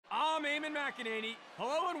Damon McEnany.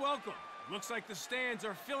 Hello and welcome. Looks like the stands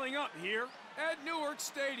are filling up here at Newark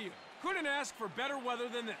Stadium. Couldn't ask for better weather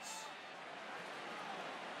than this.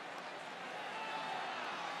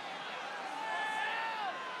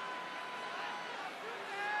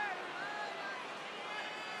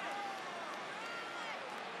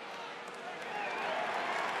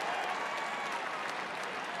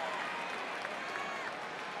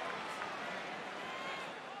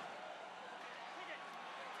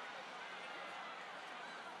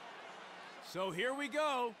 So here we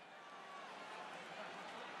go.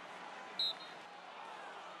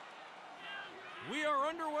 We are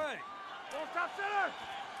underway. Ball top center.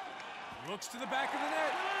 Looks to the back of the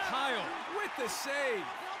net. Kyle with the save.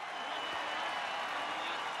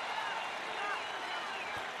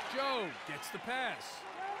 Joe gets the pass.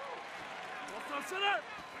 Ball top center.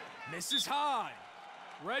 Misses high.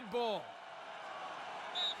 Red ball.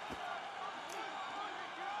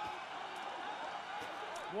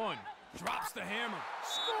 One. Drops the hammer.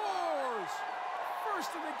 Scores! First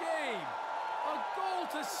of the game. A goal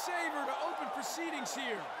to savor to open proceedings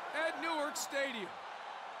here at Newark Stadium.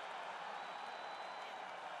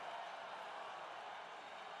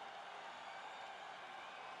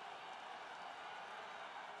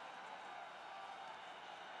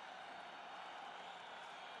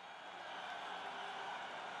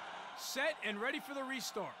 Set and ready for the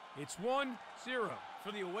restart. It's 1-0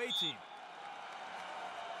 for the away team.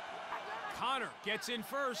 Connor gets in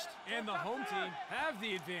first, and the home team have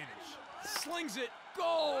the advantage. Slings it,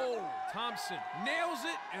 goal! Thompson nails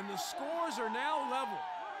it, and the scores are now level.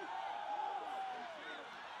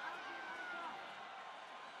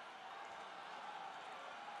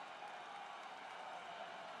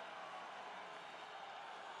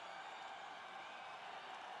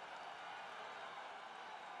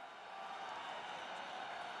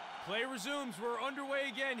 Play resumes. We're underway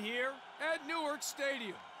again here at Newark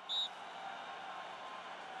Stadium.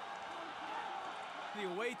 The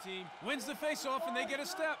away team wins the face-off and they get a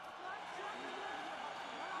step.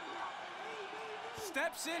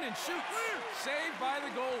 Steps in and shoots. Saved by the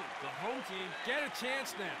goalie. The home team get a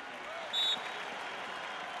chance now.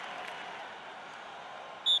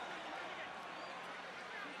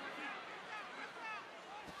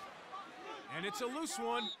 And it's a loose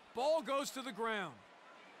one. Ball goes to the ground.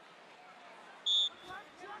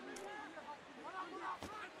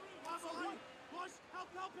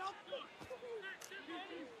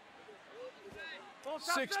 Ball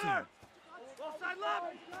top 16. center. Ball side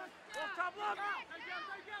left. Ball top left.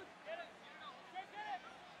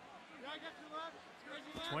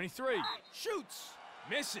 23. Shoots.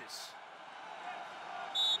 Misses.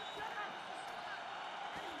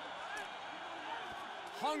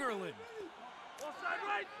 Hungerland. Ball side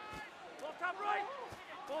right. Ball top right.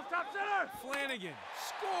 Ball top center. Flanagan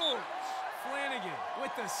scores. Flanagan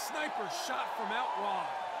with the sniper shot from out wide.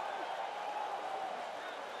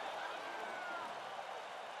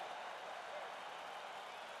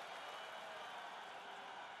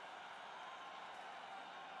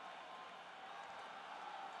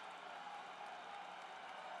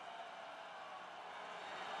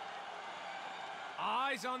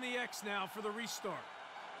 Eyes on the X now for the restart.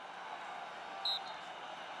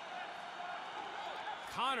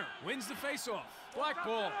 Connor wins the faceoff. Black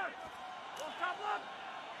ball. Ball top left.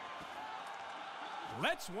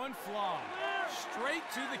 Lets one fly. Straight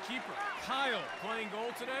to the keeper. Kyle playing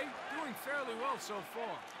goal today. Doing fairly well so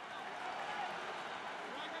far.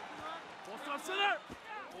 Ball top center.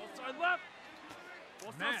 Ball side left.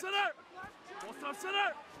 Ball top center. Ball top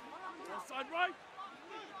center. Ball side right.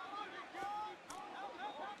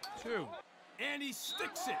 2. And he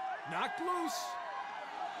sticks it. Knocked loose.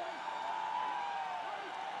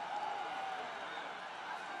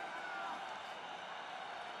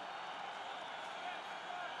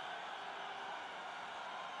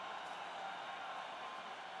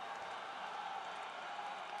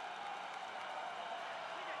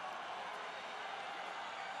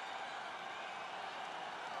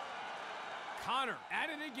 Connor at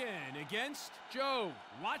it again against Joe.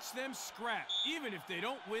 Watch them scrap, even if they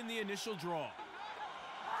don't win the initial draw.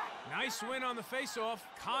 Nice win on the faceoff.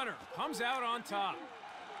 Connor comes out on top.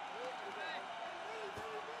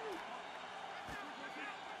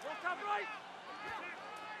 Ball top right.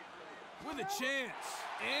 With a chance,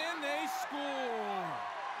 and they score.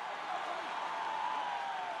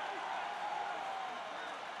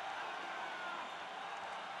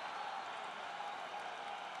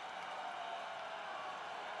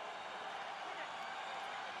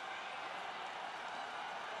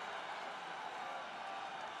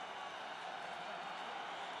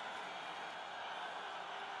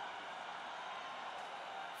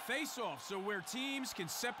 Face-offs are where teams can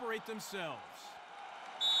separate themselves.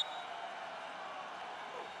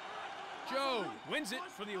 Joe wins it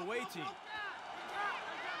for the away team.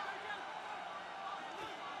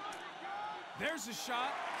 There's a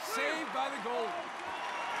shot, saved by the goalie.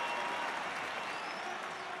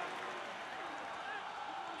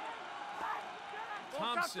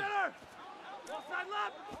 Thompson.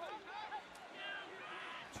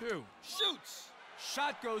 2, shoots.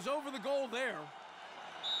 Shot goes over the goal there.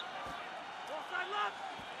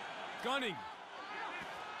 Gunning.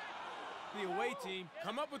 The away team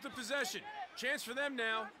come up with the possession. Chance for them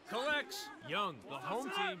now. Collects. Young, the home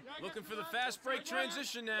team, looking for the fast break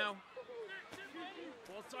transition now.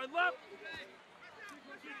 Ball side left.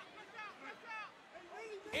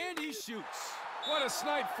 And he shoots. What a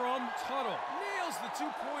snipe from Tuttle. Nails the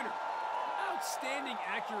two-pointer. Outstanding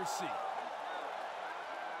accuracy.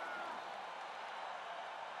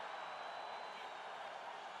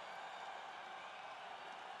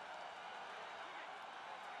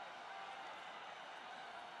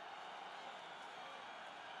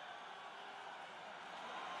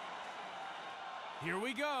 Here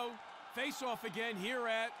we go. Face-off again here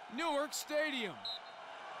at Newark Stadium.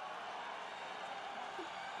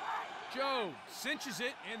 Joe cinches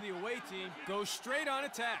it, and the away team goes straight on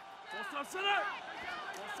attack. Ball side center.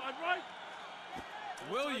 Ball side right.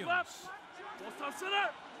 Williams. Ball side center.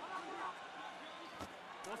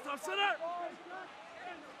 Ball side center.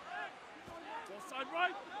 Ball side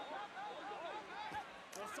right.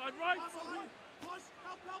 Ball side right.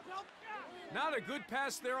 Not a good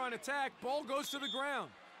pass there on attack. Ball goes to the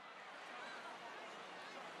ground.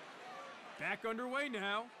 Back underway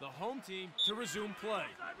now. The home team to resume play.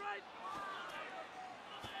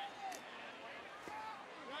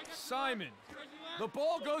 Simon. The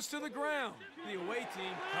ball goes to the ground. The away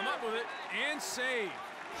team come up with it and save.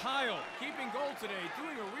 Kyle keeping goal today,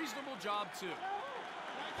 doing a reasonable job too.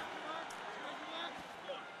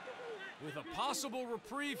 With a possible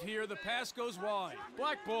reprieve here, the pass goes wide.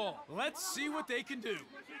 Black ball. Let's see what they can do.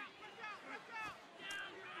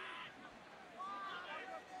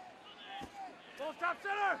 Ball top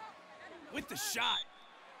center. With the shot.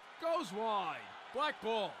 Goes wide. Black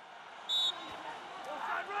ball. Ball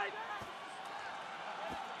side right.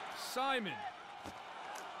 Simon.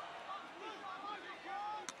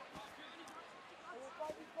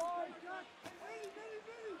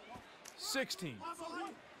 (16)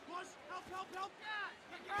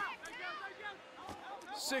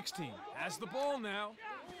 16 has the ball now.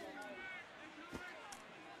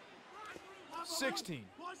 16.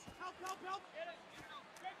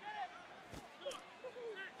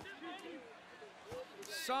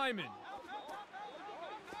 Simon.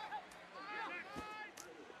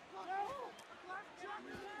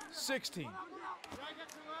 (16)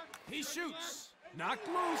 He shoots. Knocked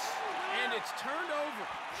loose, and it's turned over.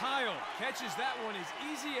 Kyle catches that one as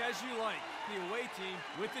easy as you like. The away team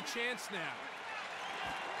with the chance now.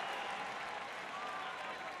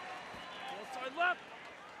 Ball side left.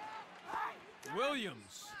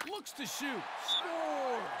 Williams looks to shoot.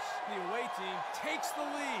 Scores! The away team takes the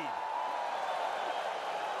lead.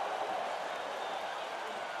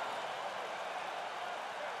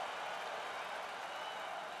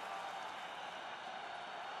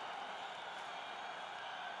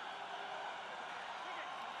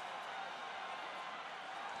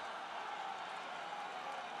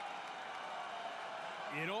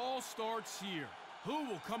 It all starts here. Who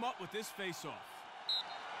will come up with this face-off?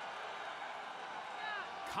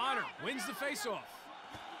 Connor wins the face-off.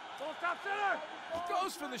 Ball top center.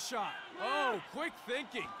 Goes for the shot. Oh, quick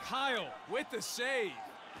thinking. Kyle with the save.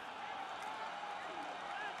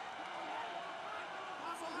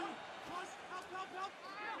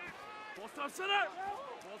 Ball top center.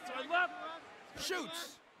 Ball side left.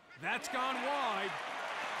 Shoots. That's gone wide.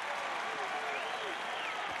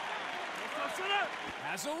 Ball top center.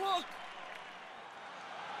 Has a look.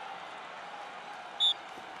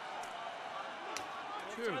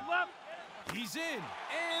 Ball side left. He's in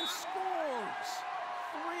and scores.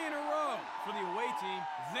 3 in a row for the away team.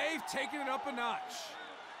 They've taken it up a notch.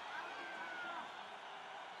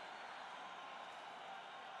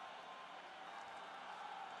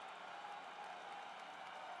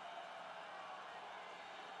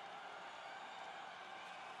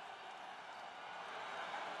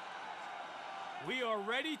 We are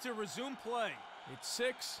ready to resume play. It's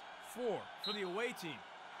 6-4 for the away team.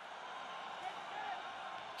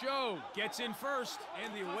 Joe gets in first,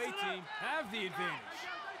 and the away team have the advantage.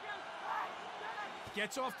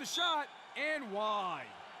 Gets off the shot, and wide.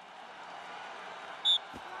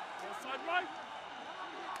 Ball side right.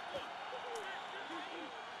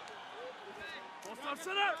 Ball side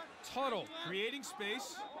center. Tuttle creating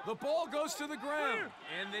space. The ball goes to the ground,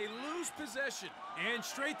 and they lose possession. And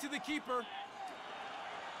straight to the keeper.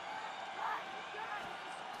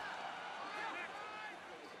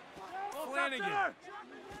 Ball side Flanagan. center.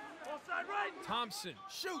 Ball side right. Thompson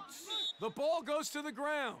shoots. The ball goes to the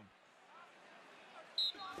ground.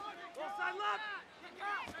 Ball side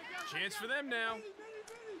left. Chance for them now.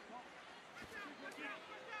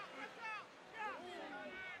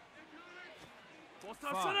 Ball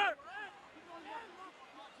side Five. center.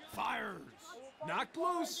 Fires. Knocked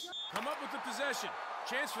loose. Come up with the possession.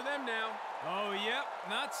 Chance for them now. Oh, yep.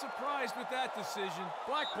 Not surprised with that decision.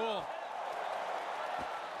 Black ball.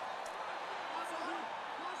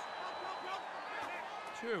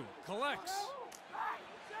 Two. Collects.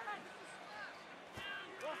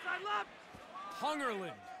 Ball side left.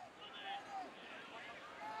 Hungerland.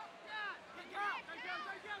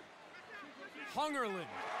 Hungerland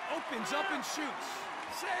opens up and shoots.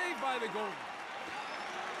 Saved by the goalie.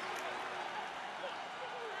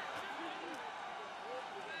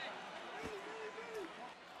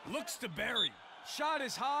 Looks to bury. Shot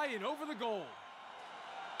is high and over the goal.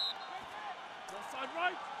 Ball side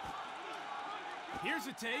right. Here's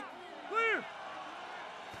a take. Clear.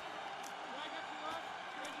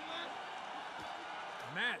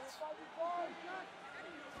 Matt.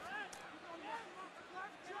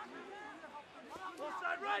 Ball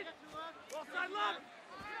side right. Ball side left.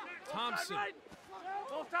 Ball Thompson. side right.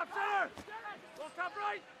 Ball top center. Ball top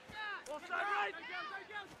right. Ball side right.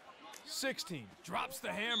 16. Drops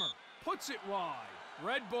the hammer. Puts it wide.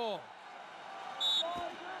 Red ball.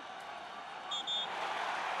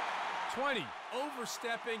 20.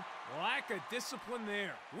 Overstepping. Lack of discipline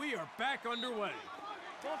there. We are back underway.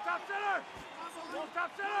 Ball top center. Ball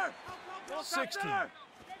top center. Ball top 16. center.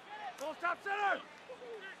 Ball top center.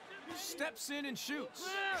 Steps in and shoots.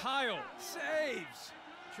 Kyle saves.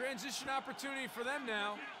 Transition opportunity for them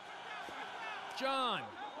now. John.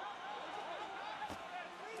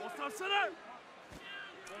 Ball side center.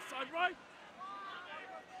 Ball side right.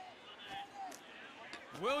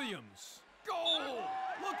 Williams. Goal!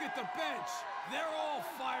 Look at the bench. They're all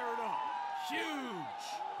fired up. Huge.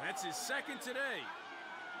 That's his second today.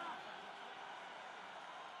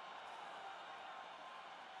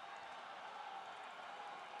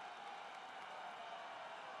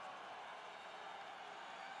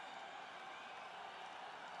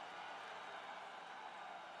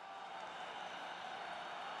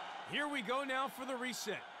 Here we go now for the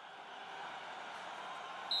reset.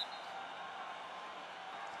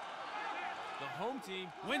 The home team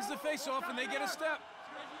wins the faceoff and they get a step.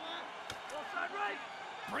 Ball side right.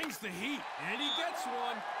 Brings the heat, and he gets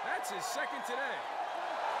one. That's his second today.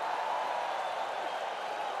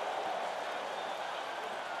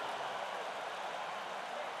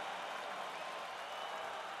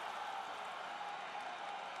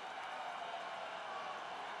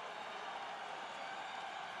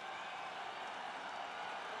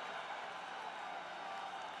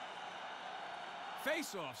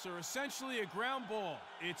 Faceoffs are essentially a ground ball.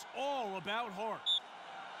 It's all about heart.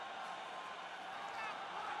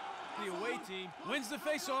 The away team wins the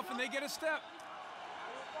faceoff and they get a step.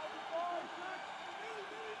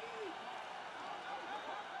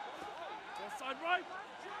 Ball side right.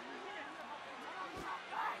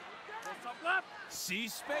 Ball side left.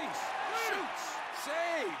 Sees space. Shoots.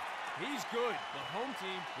 Saved. He's good. The home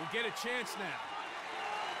team will get a chance now.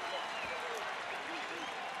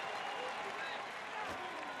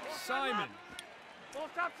 Simon. Ball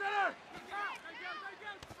top center.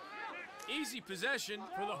 Easy possession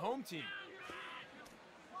for the home team.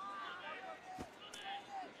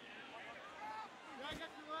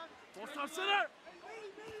 Ball top center.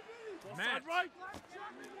 Ball Matt. side right.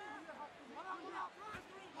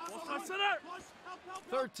 Ball side center.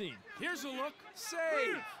 13. Here's a look.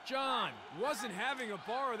 Save. John wasn't having a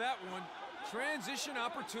bar of that one. Transition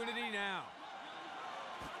opportunity now.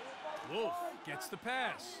 Wolf gets the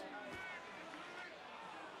pass.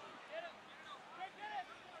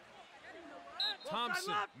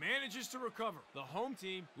 Thompson manages to recover. The home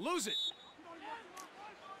team lose it.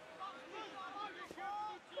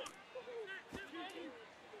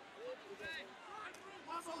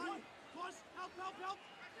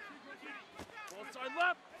 Ball side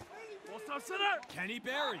left. Ball side center. Kenny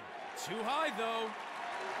Berry. Too high, though.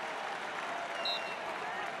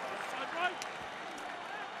 Ball side right.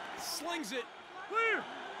 Slings it. Clear.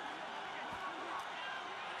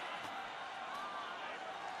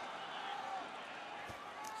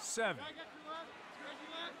 Seven.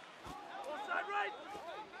 Ball side right.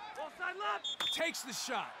 Ball side left. Takes the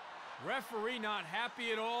shot. Referee not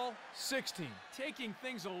happy at all. 16. Taking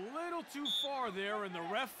things a little too far there, and the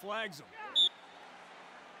ref flags him.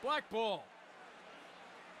 Black ball.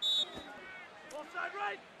 Offside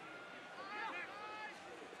right.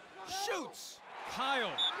 Shoots.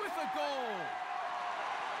 Kyle with a goal.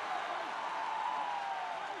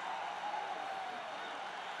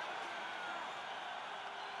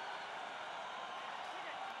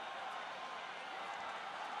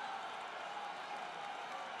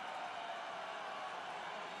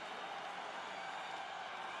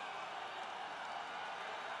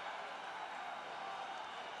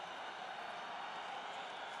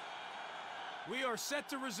 We are set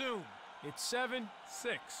to resume. It's 7-6.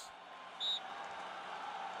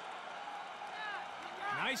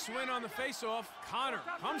 Nice win on the faceoff. Connor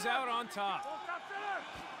comes out on top.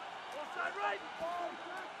 Offside right.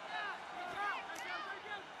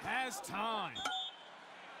 Has time.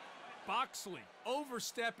 Boxley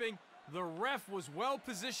overstepping. The ref was well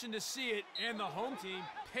positioned to see it, and the home team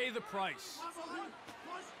pay the price.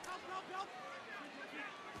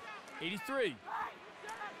 83.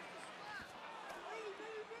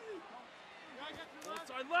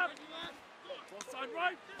 Offside left. Offside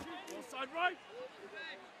right. Offside right.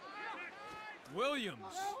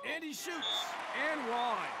 Williams, and he shoots, and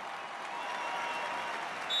wide.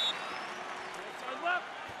 Offside left.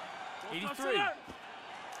 83.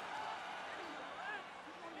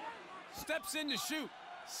 Steps in to shoot.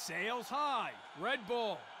 Sails high. Red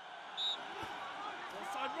ball.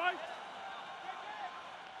 Offside right.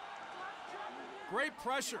 Great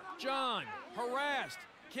pressure. John, harassed.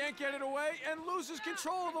 Can't get it away and loses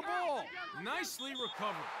control of the ball. Nicely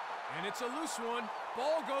recovered. And it's a loose one.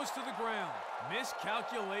 Ball goes to the ground.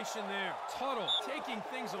 Miscalculation there. Tuttle taking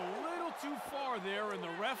things a little too far there, and the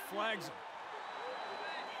ref flags him.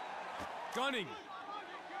 Gunning.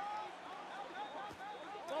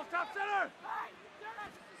 Ball top center.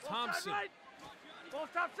 Thompson. Right. Ball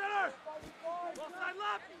top center. Ball side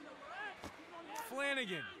left.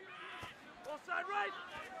 Flanagan. Ball side right.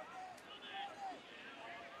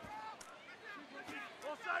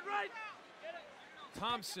 Ball side right.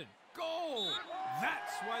 Thompson. Goal!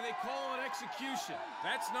 That's why they call it execution.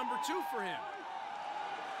 That's number 2 for him.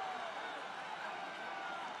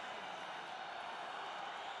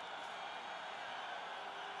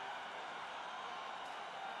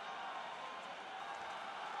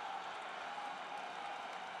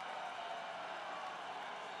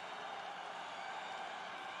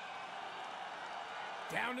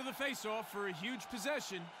 Down to the faceoff for a huge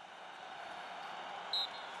possession.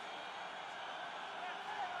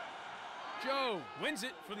 Joe wins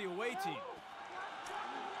it for the away team.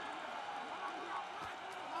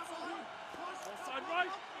 Offside right.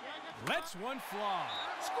 Lets one fly.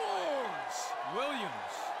 Scores! Williams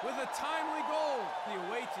with a timely goal. The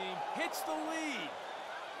away team hits the lead.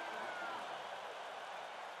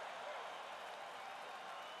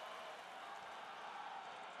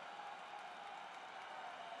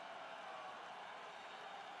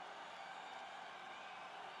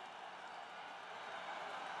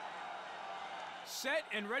 Set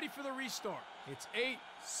and ready for the restart. It's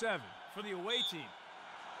 8-7 for the away team.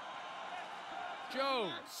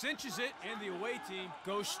 Joe cinches it, and the away team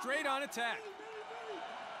goes straight on attack.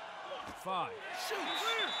 5. Shoots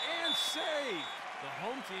and save. The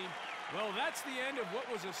home team, well, that's the end of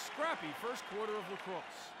what was a scrappy first quarter of lacrosse.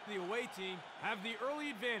 The away team have the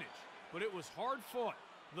early advantage, but it was hard fought.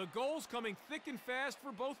 The goals coming thick and fast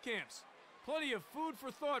for both camps. Plenty of food for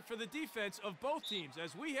thought for the defense of both teams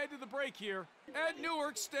as we head to the break here at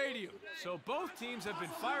Newark Stadium. So both teams have been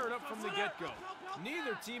fired up from the get-go.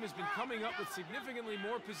 Neither team has been coming up with significantly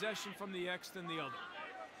more possession from the X than the other.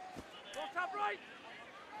 Ball top right.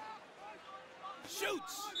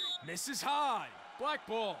 Shoots! Misses high. Black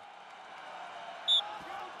ball.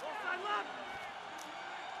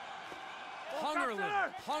 Offside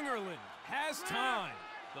left. Hungerland has time.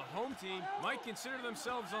 The home team might consider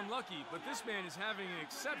themselves unlucky, but this man is having an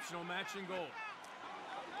exceptional match in goal.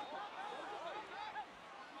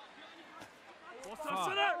 Offside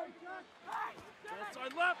center.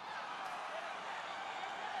 Offside left.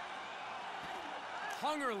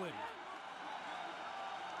 Hungerland.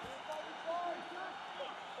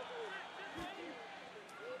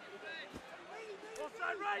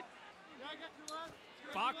 Offside right.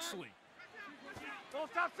 Boxley. Ball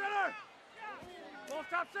top center. Ball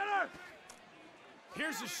top center.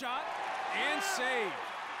 Here's a shot and save.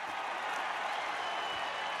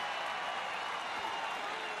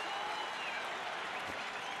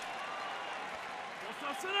 Ball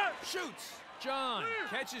top center. Shoots. John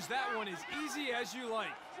catches that one as easy as you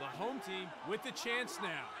like. The home team with the chance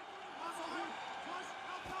now.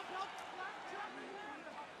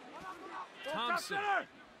 Thompson.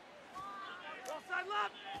 Ball side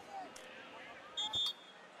left.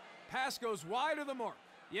 Pass goes wide of the mark.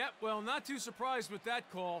 Yep, well, not too surprised with that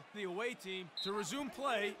call. The away team to resume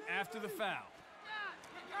play after the foul.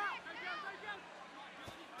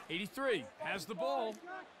 83 has the ball.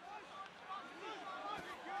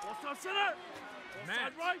 Ball side center. Ball Matt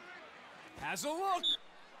side right. has a look.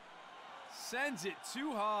 Sends it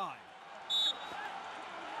too high.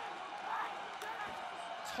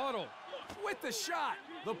 Tuttle with the shot.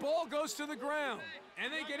 The ball goes to the ground,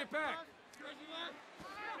 and they get it back.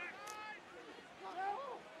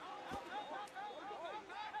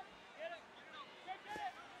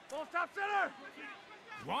 Ball top center.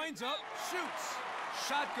 Winds up, shoots.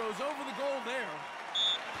 Shot goes over the goal there.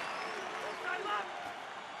 Ball side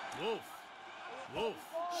left. Wolf. Wolf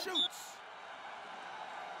shoots.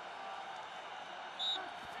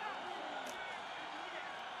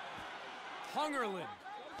 Hungerland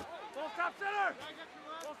Ball top center.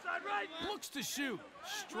 Ball side right. looks to shoot.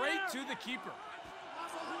 Straight to the keeper.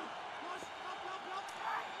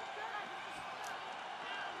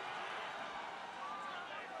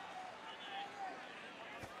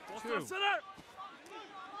 Ball Two. top center.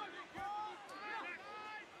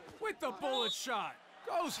 With the bullet shot.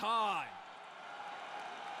 Goes high.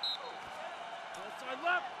 Ball side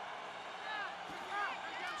left.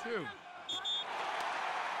 2.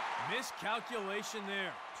 Miscalculation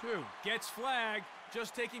there. 2. Gets flagged,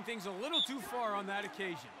 just taking things a little too far on that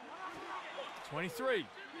occasion. 23.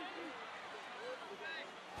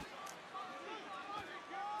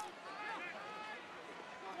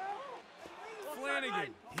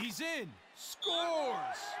 Flanagan, he's in.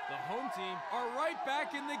 Scores! The home team are right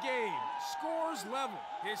back in the game. Scores level.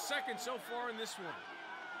 His second so far in this one.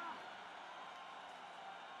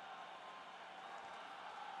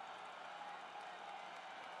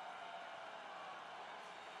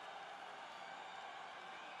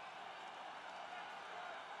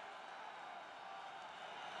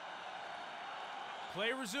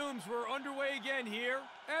 Play resumes. We're underway again here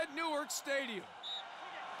at Newark Stadium.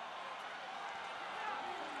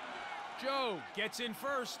 Joe gets in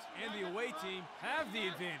first, and the away team have the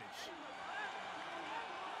advantage.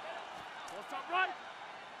 Ball top right.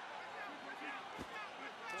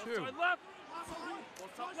 Ball 2. side left. Ball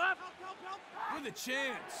top left. With a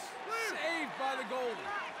chance. Saved by the goalie.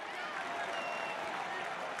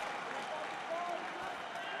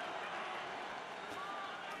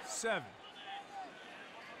 Seven.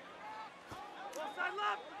 Ball side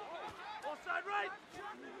left. Ball side right.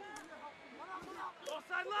 Ball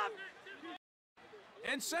side left.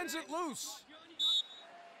 And sends it loose.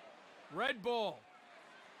 Red ball.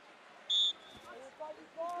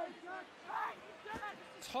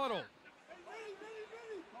 Tuttle.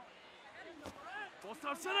 Ball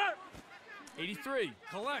top center. 83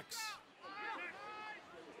 collects.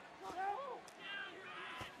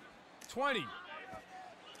 20.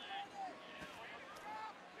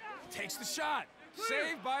 Takes the shot.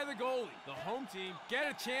 Saved by the goalie. The home team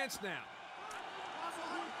get a chance now.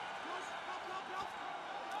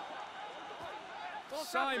 Ball top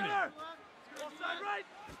Simon. center. Ball side right.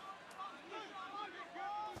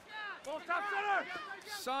 Ball top center.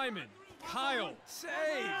 Simon. Kyle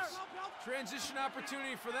saves. Transition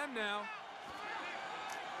opportunity for them now.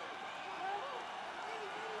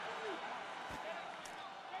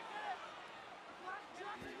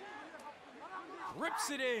 Rips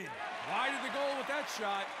it in. Wide of the goal with that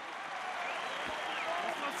shot.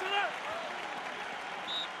 Ball top center.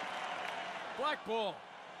 Black ball.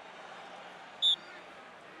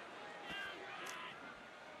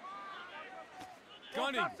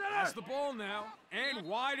 Gunning has the ball now, and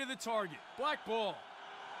wide of the target. Black ball.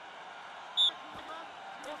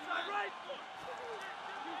 Ball side right.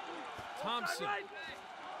 Thompson. Right.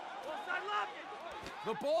 Ball side left.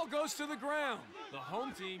 The ball goes to the ground. The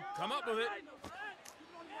home team come up with it.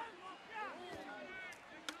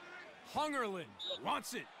 Hungerland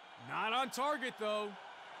wants it. Not on target, though.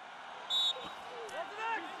 Ball to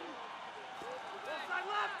next. Ball side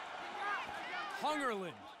left.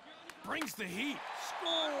 Hungerland brings the heat.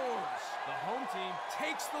 Scores! The home team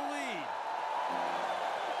takes the lead.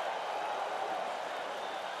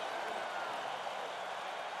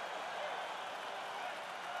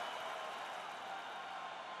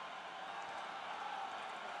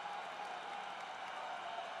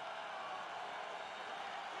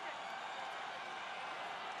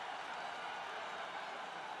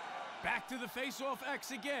 Back to the face-off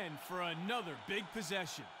X again for another big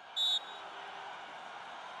possession.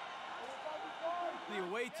 The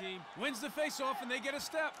away team wins the face-off and they get a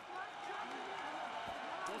step.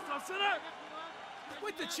 Ball top center.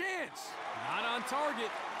 With the chance. Not on target.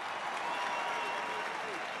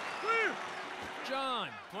 Clear! John,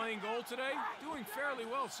 playing goal today, doing fairly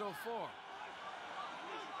well so far.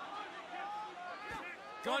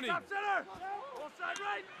 Gunning. Ball top center! Ball side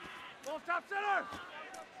right! Ball top center!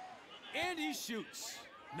 And he shoots.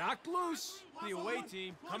 Knocked loose. The away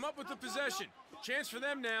team come up with the possession. Chance for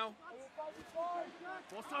them now.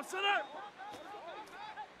 Ball top center!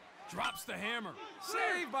 Drops the hammer.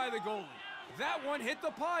 Saved by the goalie. That one hit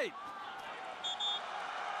the pipe.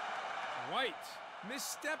 White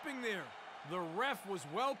misstepping there. The ref was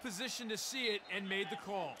well positioned to see it and made the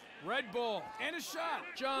call. Red ball and a shot.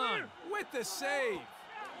 John with the save.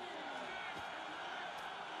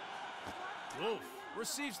 Wolf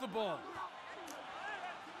receives the ball.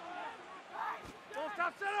 Ball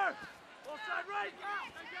top center! Ball side right!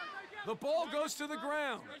 The ball goes to the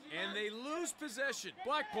ground, and they lose possession.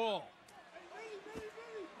 Black ball.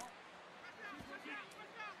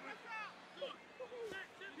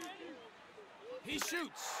 He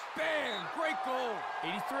shoots. Bam! Great goal.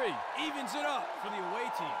 83 evens it up for the away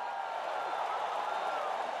team.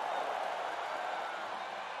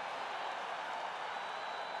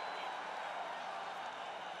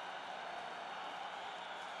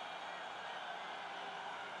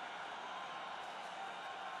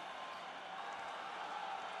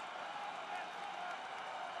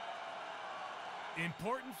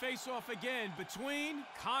 Important face-off again between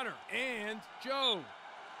Connor and Joe.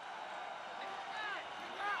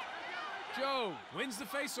 Joe wins the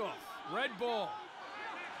face-off. Red ball.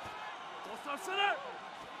 Ball top center!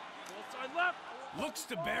 Ball side left! Looks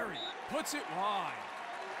to bury. Puts it wide.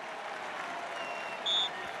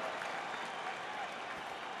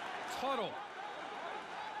 Tuttle.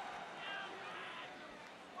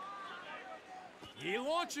 He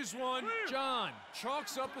launches one. John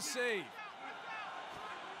chalks up a save.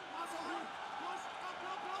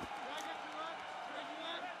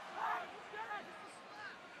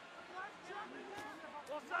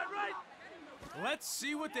 Ball side right! Let's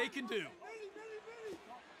see what they can do.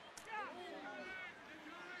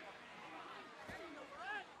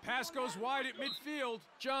 Pass goes wide at midfield.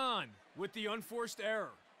 John with the unforced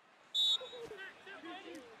error.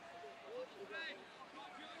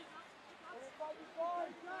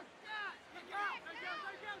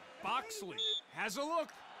 Boxley has a look.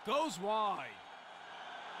 Goes wide.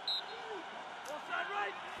 Ball side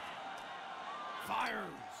right! Fires.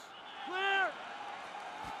 Clear!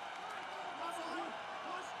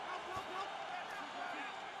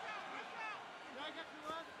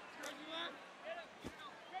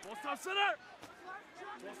 Ball top center!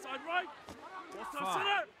 Ball side right! Ball top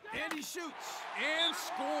center! And he shoots and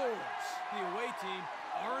scores. The away team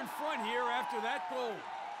are in front here after that goal.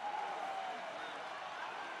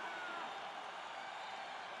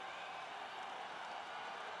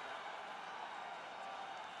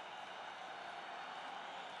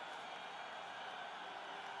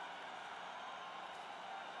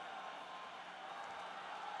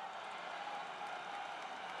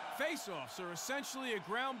 Face-offs are essentially a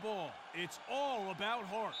ground ball. It's all about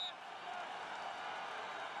heart.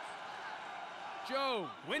 Joe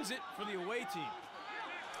wins it for the away team.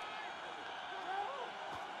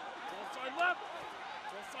 Ball side left!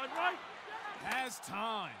 Ball side right! Has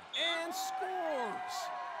time and scores.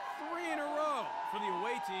 3 in a row for the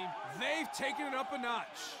away team. They've taken it up a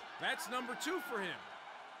notch. That's number 2 for him.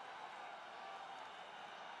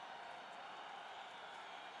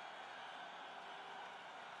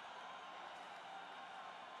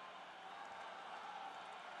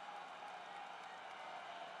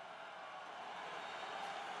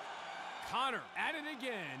 Connor at it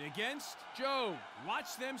again against Joe.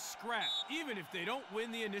 Watch them scrap, even if they don't win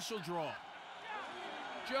the initial draw.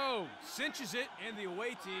 Joe cinches it, and the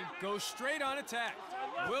away team goes straight on attack.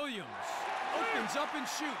 Williams opens up and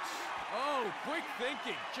shoots. Oh, quick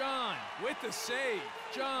thinking. John with the save.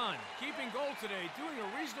 John keeping goal today, doing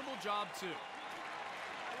a reasonable job too.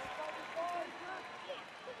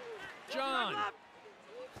 John.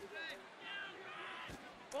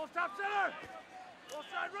 Ball top center! Ball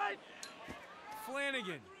side right!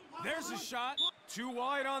 Flanagan. There's a shot. Too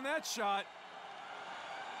wide on that shot.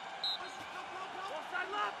 Ball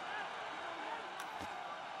side left!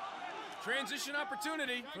 Transition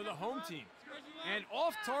opportunity for the home team. And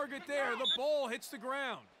off target there, the ball hits the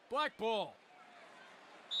ground. Black ball.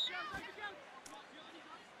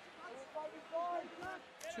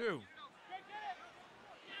 Two.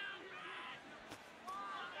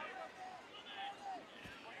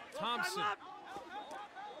 Thompson.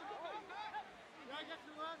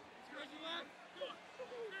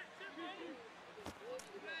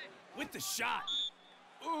 With the shot.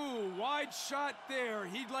 Ooh, wide shot there.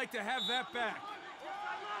 He'd like to have that back.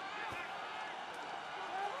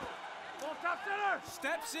 stop center!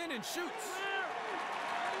 Steps in and shoots.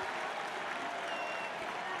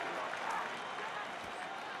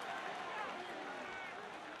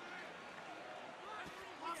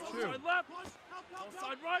 Outside left,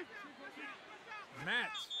 outside right. Matt.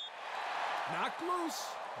 Knocked loose.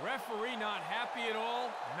 Referee not happy at all.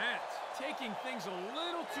 Matt taking things a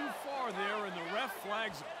little too far there, and the ref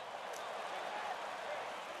flags him.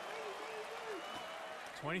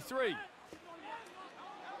 23.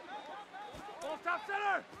 Ball stop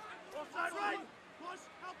center! Ball side right!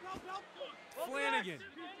 Flanagan.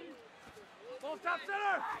 Ball stop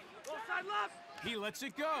center! Ball side left! He lets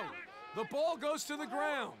it go. The ball goes to the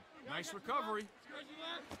ground. Nice recovery.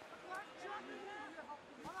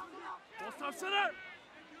 Ball stop center!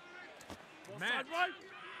 Ball Matt. side right!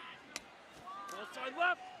 Ball side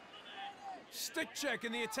left! Stick check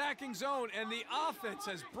in the attacking zone, and the offense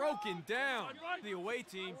has broken down. The away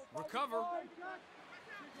team recover. Ball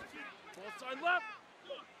side left!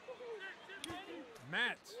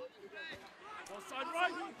 Matt. Ball side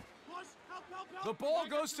right! The ball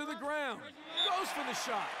goes to the ground. Goes for the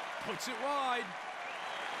shot. Puts it wide.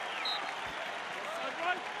 Ball side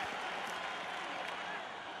right!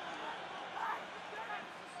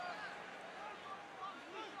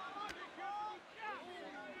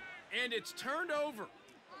 And it's turned over.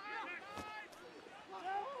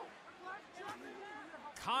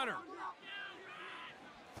 Connor.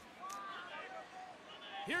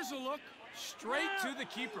 Here's a look. Straight to the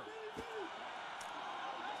keeper.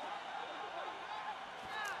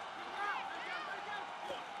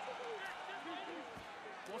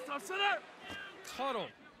 Ball stop center! Tuttle.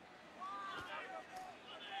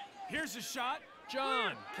 Here's a shot.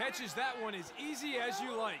 John catches that one as easy as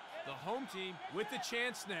you like. The home team with the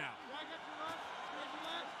chance now.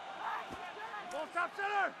 Ball stop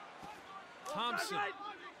center! Thompson. Right.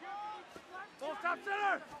 Ball stop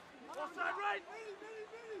center! Ball side right!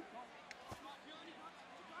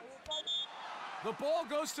 The ball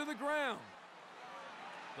goes to the ground.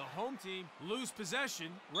 The home team lose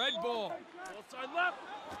possession. Red ball. Ball side left!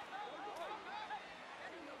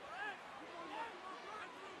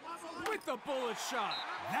 With the bullet shot.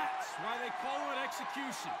 That's why they call it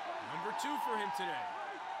execution. Number 2 for him today.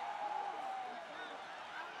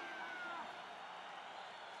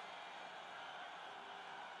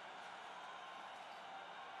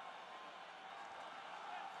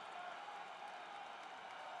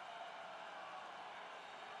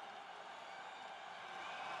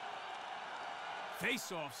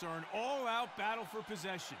 Face-offs are an all-out battle for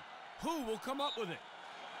possession. Who will come up with it?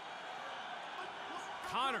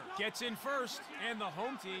 Connor gets in first, and the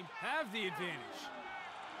home team have the advantage.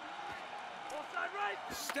 Ball side right!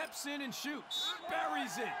 Steps in and shoots.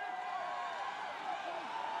 Buries it.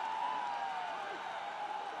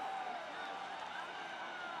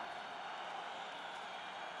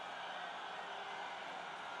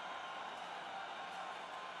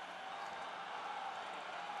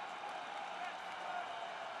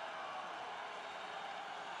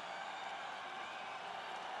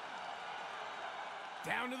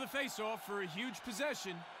 Down to the face-off for a huge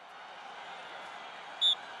possession.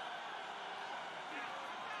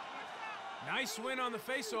 Nice win on the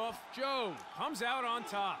face-off. Joe comes out on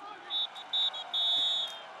top.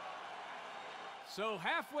 So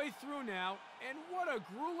halfway through now, and what a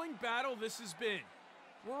grueling battle this has been.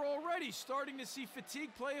 We're already starting to see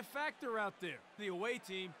fatigue play a factor out there. The away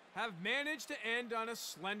team have managed to end on a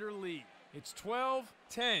slender lead. It's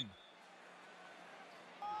 12-10.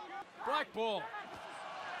 Black ball.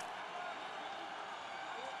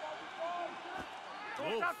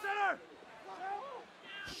 Ball stop center!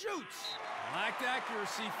 Shoots. Lacked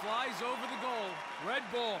accuracy, flies over the goal. Red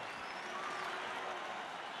ball.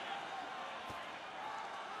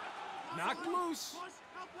 Knocked loose.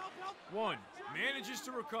 1 manages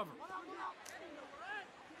to recover.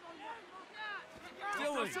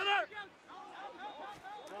 Ball Dilly. stop center!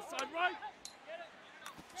 Ball side right!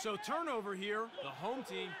 So turnover here, the home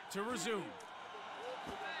team to resume.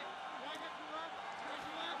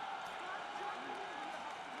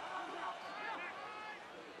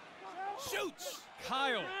 Shoots.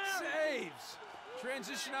 Kyle saves.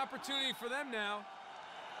 Transition opportunity for them now.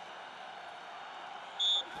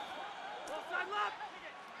 Ball side left!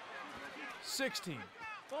 16.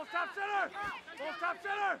 Ball stop center! Ball stop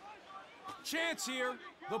center! Chance here.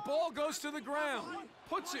 The ball goes to the ground.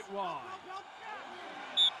 Puts it wide.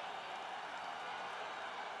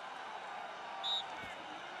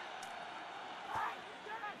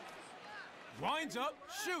 Winds up,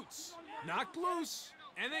 shoots. Knocked loose,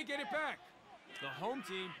 and they get it back. The home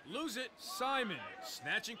team lose it. Simon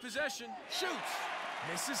snatching possession, shoots.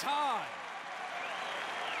 Misses high.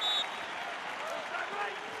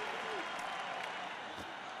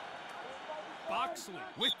 Huxley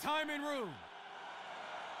with time and room.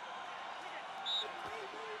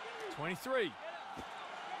 23.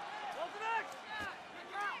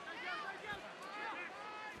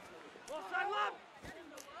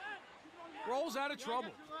 Rolls out of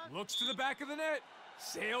trouble. Looks to the back of the net.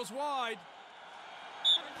 Sails wide.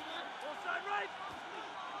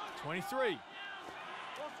 23.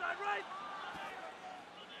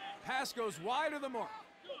 Pass goes wide of the mark.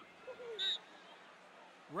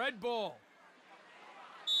 Red ball.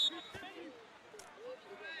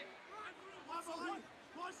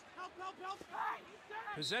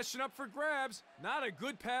 Possession up for grabs. Not a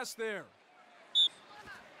good pass there.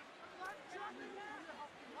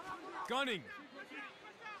 Gunning.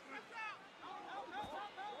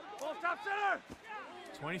 Ball top center.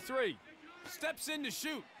 23. Steps in to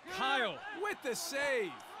shoot. Kyle with the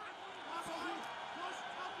save.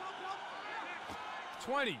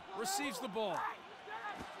 20. Receives the ball.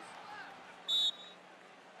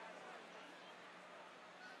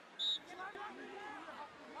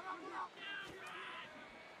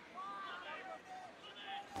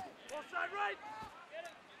 Ball side right.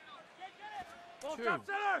 Ball 2. top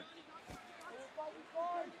center.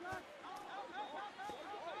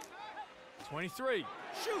 23.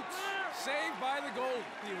 Shoots. Saved by the goal.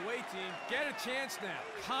 The away team get a chance now.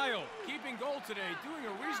 Kyle keeping goal today, doing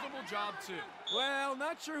a reasonable job too. Well,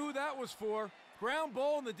 not sure who that was for. Ground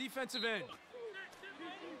ball in the defensive end.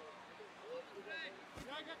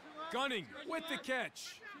 Gunning with the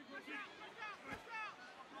catch.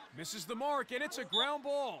 Misses the mark, and it's a ground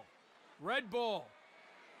ball. Red ball.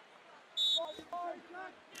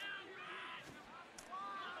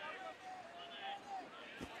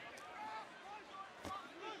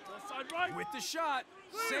 Right. With the shot,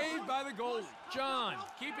 saved by the goalie. John,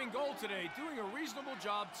 keeping goal today, doing a reasonable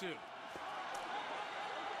job too.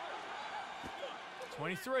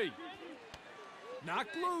 23.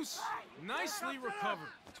 Knocked loose, nicely recovered.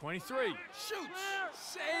 23. Shoots,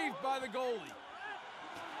 saved by the goalie.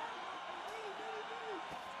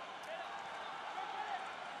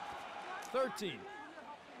 13.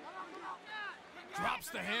 Drops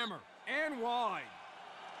the hammer, and wide.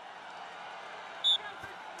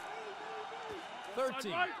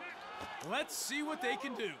 13. Let's see what they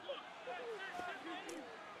can do.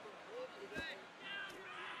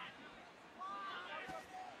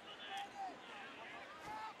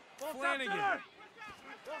 Flanagan.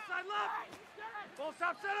 Ball side left. Ball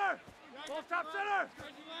top center. Ball top center.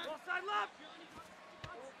 Ball side left.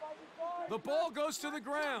 The ball goes to the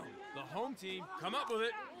ground. The home team come up with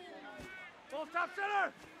it. Ball top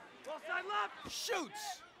center. Ball side left.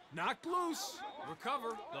 Shoots. Knocked loose. Recover.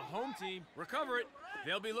 The home team recover it.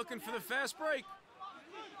 They'll be looking for the fast break.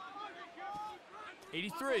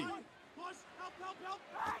 83.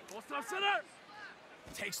 Ball top center.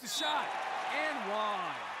 Takes the shot. And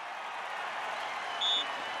wide.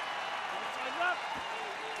 Ball side left.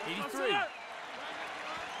 83.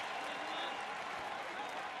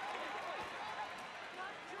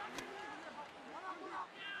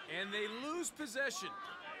 And they lose possession.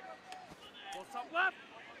 Ball top left.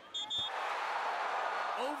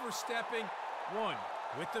 Overstepping. 1.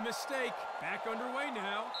 With the mistake. Back underway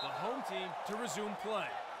now. The home team to resume play.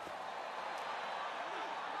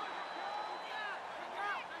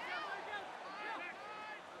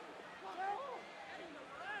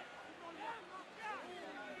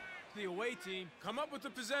 The away team come up with the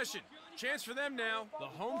possession. Chance for them now. The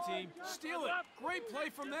home team steal it. Great play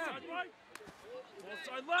from them. Ball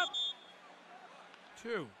side left.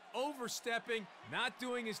 2. Overstepping, not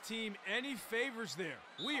doing his team any favors there.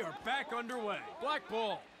 We are back underway. Black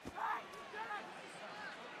ball.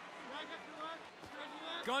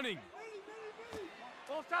 Gunning.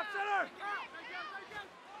 Ball top center.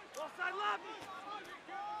 Ball side left.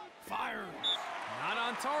 Fires. Not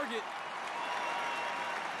on target.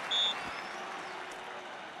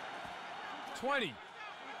 20.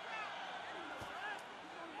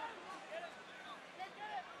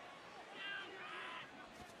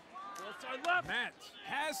 Side left. Matt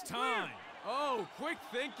has time. Oh, quick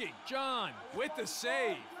thinking. John with the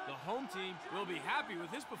save. The home team will be happy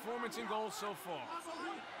with his performance in goal so far.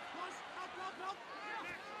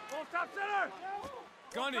 Ball top center.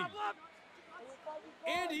 Gunning. Top left.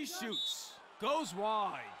 And he shoots. Goes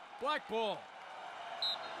wide. Black ball.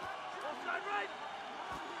 Ball side right.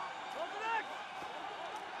 Ball to next.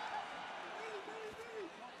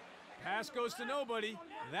 Pass goes to nobody.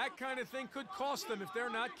 That kind of thing could cost them if they're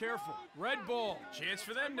not careful. Red ball. Chance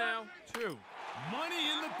for them now. 2. Money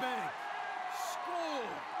in the bank. Score.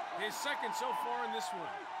 His second so far in this one.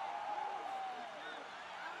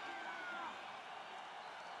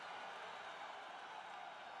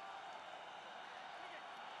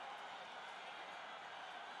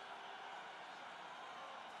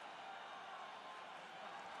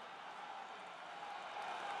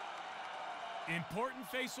 Important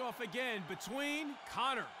face-off again between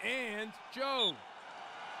Connor and Joe.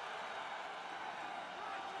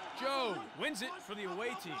 Joe wins it for the away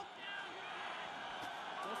team.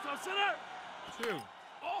 Full stop center. 2.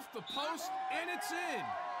 Off the post, and it's in.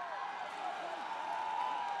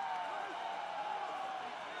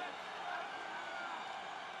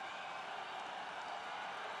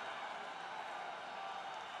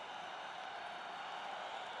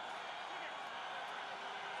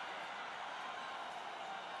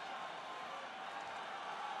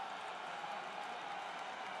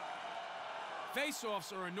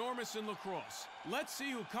 Face-offs are enormous in lacrosse. Let's see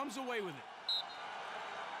who comes away with it.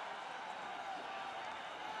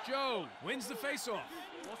 Joe wins the face-off.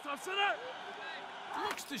 Full stop center.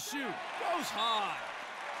 Looks to shoot. Goes high.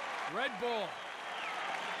 Red ball.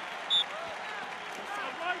 Full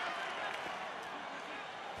side right.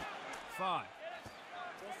 5.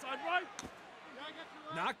 Full side right.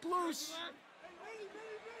 Knocked loose.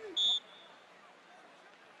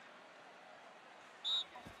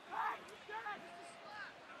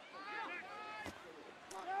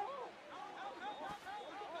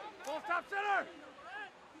 Full stop center.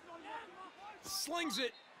 Slings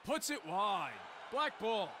it. Puts it wide. Black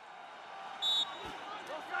ball.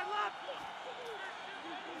 Full side left.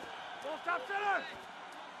 Full stop center.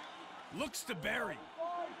 Looks to bury.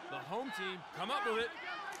 The home team come up with it.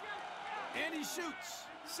 And he shoots.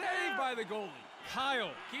 Saved by the goalie.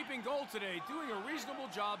 Kyle keeping goal today, doing a reasonable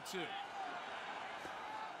job too.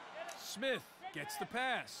 Smith gets the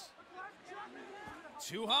pass.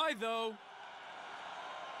 Too high though.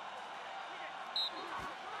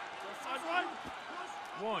 Full side right.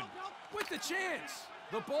 1. With the chance.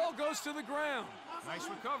 The ball goes to the ground. Nice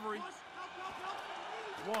recovery.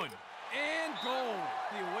 1. And goal.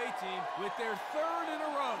 The away team with their 3rd in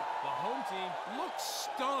a row. The home team looks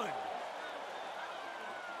stunned.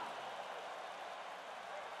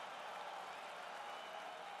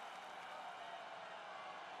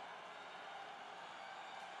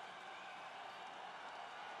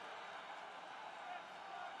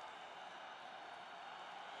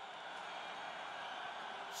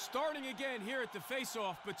 Starting again here at the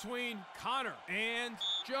face-off between Connor and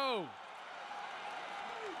Joe.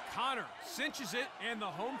 Connor cinches it, and the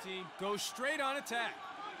home team goes straight on attack.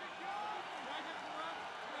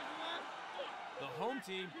 The home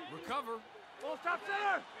team recover. Full stop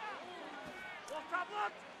center. Full stop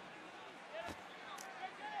left.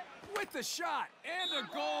 With the shot, and a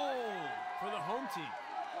goal for the home team.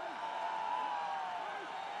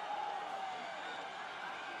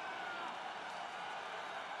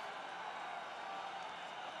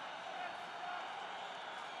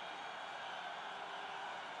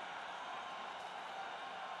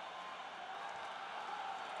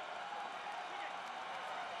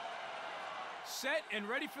 Set and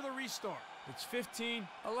ready for the restart. It's 15-11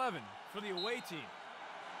 for the away team.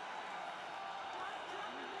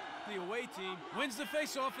 The away team wins the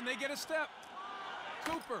faceoff and they get a step.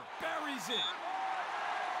 Cooper buries it.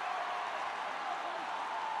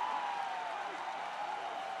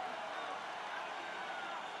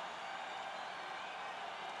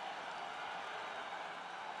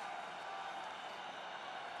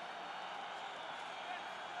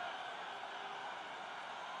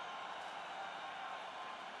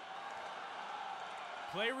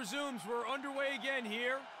 Play resumes. We're underway again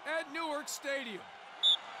here at Newark Stadium.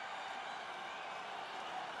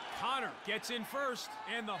 Connor gets in first,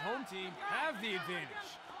 and the home team have the advantage.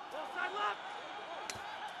 Full side left.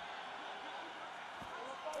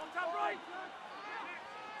 Full top right.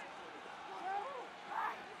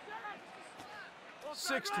 Full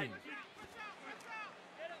side 16. right.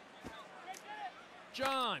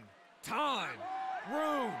 John, time,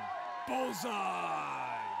 room, bullseye.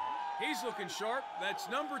 He's looking sharp. That's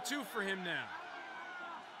number 2 for him now.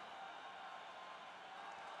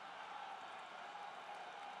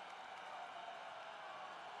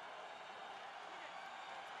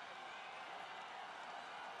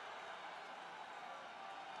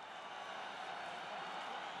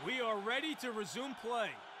 We are ready to resume play.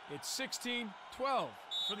 It's 16-12 for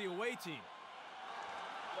the away team.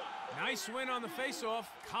 Nice win on the faceoff.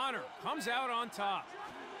 Connor comes out on top.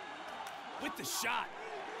 With the shot.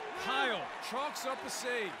 Kyle chalks up a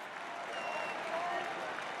save.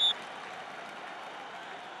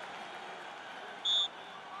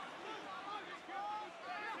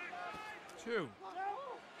 Two.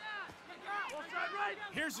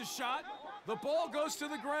 Here's a shot. The ball goes to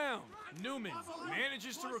the ground. Newman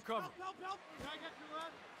manages to recover.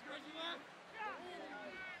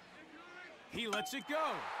 He lets it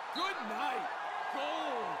go. Good night.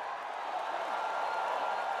 Goal.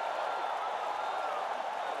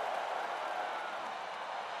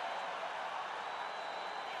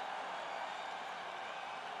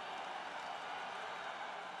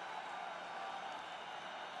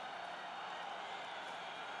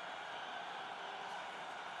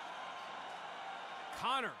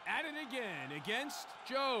 Connor at it again against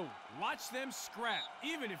Joe. Watch them scrap,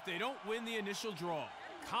 even if they don't win the initial draw.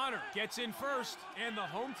 Connor gets in first, and the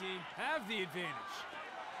home team have the advantage.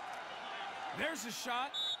 There's a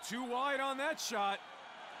shot. Too wide on that shot.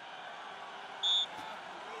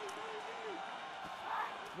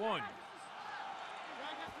 1.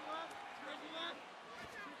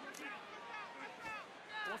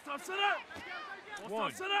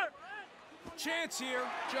 One. Chance here.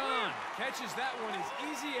 John catches that one as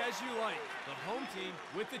easy as you like. The home team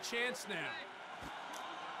with the chance now.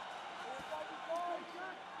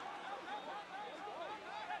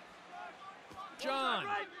 John.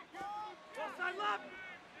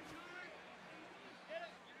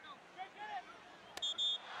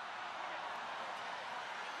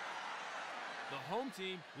 The home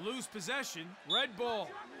team lose possession. Red ball.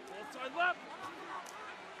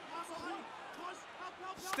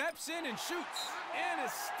 Steps in and shoots. And a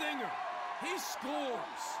stinger. He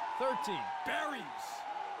scores. 13. Buries.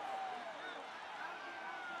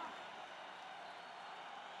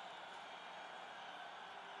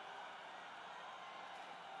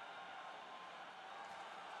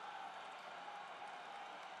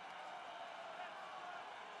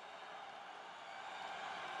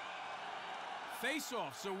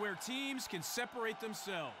 Face-offs are where teams can separate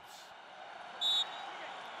themselves.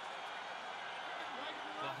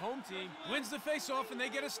 The home team wins the face-off and they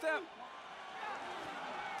get a step.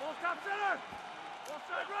 Ball top center. Ball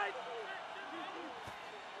side right.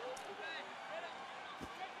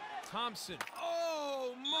 Thompson.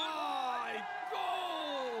 Oh my!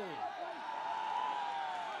 Goal!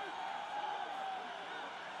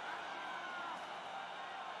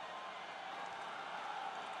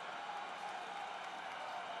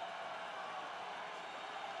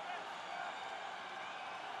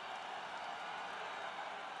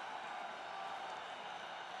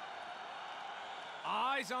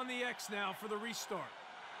 Eyes on the X now for the restart.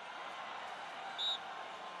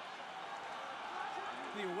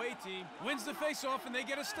 The away team wins the face-off and they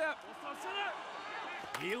get a step.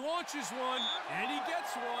 He launches one, and he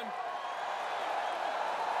gets one.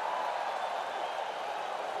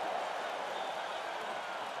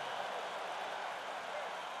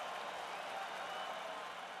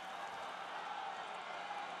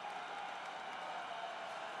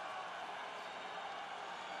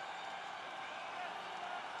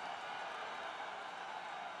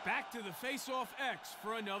 Back to the face-off X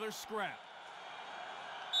for another scrap.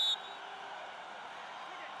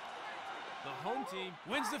 The home team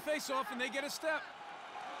wins the face-off and they get a step.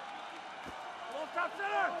 Ball top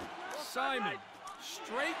center. Simon,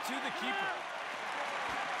 straight to the keeper.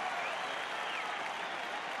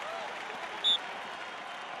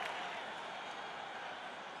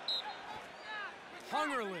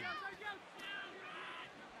 Hungerland.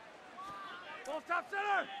 Ball top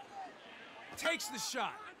center. Takes the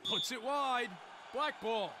shot, puts it wide. Black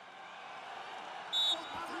ball.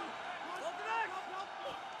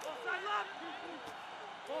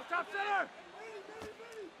 Ball top center.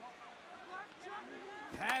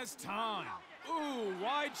 Has time. Ooh,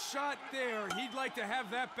 wide shot there. He'd like to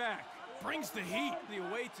have that back. Brings the heat. The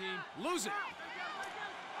away team lose it.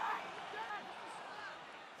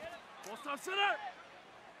 Ball top center.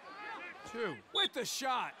 2. With the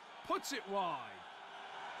shot. Puts it wide.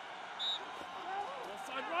 Ball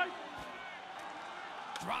side right.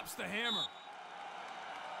 Drops the hammer.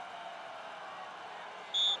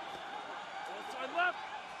 Ball side left.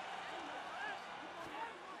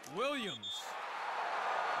 Williams.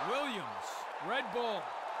 Red ball.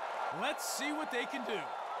 Let's see what they can do.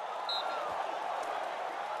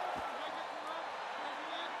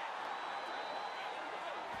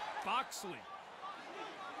 Boxley.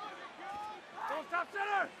 Ball top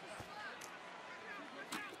center.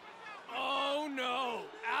 Oh no!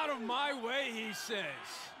 Out of my way, he says.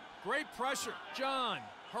 Great pressure. John,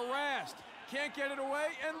 harassed. Can't get it away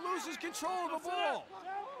and loses control of the ball.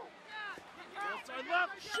 Ball side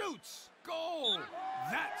left. Shoots. Goal.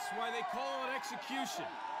 That's why they call it execution.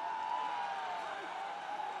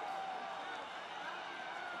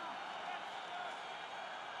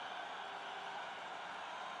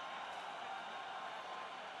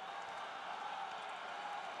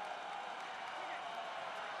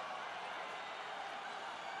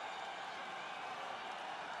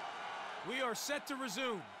 We are set to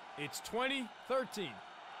resume. It's 20-13.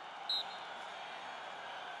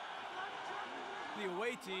 The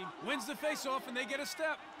away team wins the face-off and they get a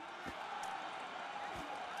step.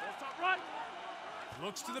 Ball top right.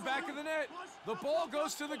 Looks to the back of the net. The ball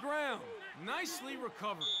goes to the ground. Nicely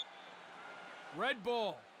recovered. Red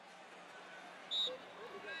ball.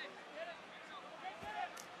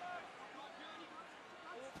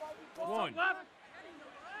 One. left.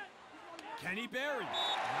 Kenny Berry.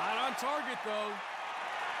 Not on target, though.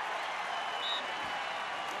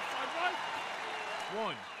 Offside right.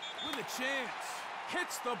 One. With a chance.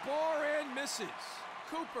 Hits the bar and misses.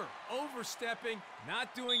 Cooper overstepping,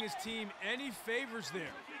 not doing his team any favors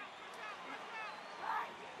there.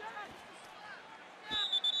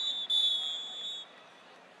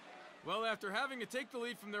 Well, after having to take the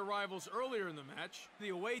lead from their rivals earlier in the match, the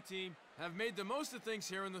away team have made the most of things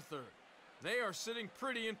here in the third. They are sitting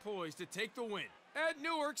pretty and poised to take the win at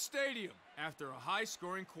Newark Stadium after a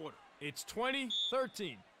high-scoring quarter. It's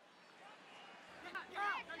 20-13.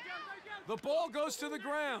 The ball goes to the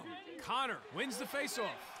ground. Connor wins the faceoff.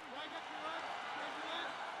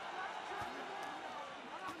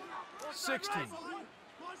 16.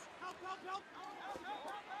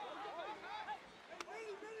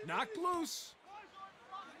 Knocked loose.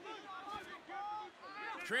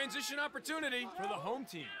 Transition opportunity for the home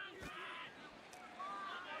team.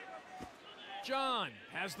 John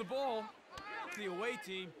has the ball. The away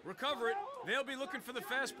team recover it. They'll be looking for the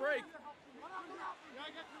fast break.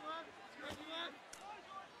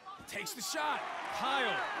 Takes the shot.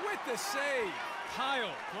 Kyle with the save.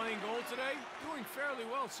 Kyle playing goal today, doing fairly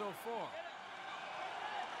well so far.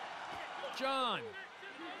 John.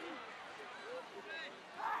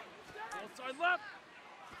 Offside left.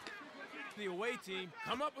 The away team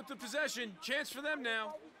come up with the possession. Chance for them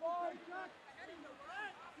now.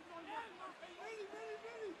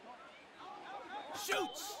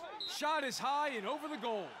 Shoots. Shot is high and over the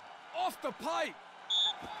goal. Off the pipe.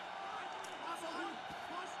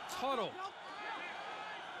 Tuttle.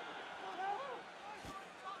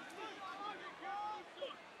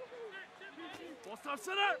 Offside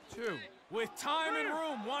center. Two. With time and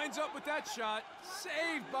room, winds up with that shot.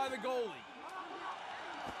 Saved by the goalie.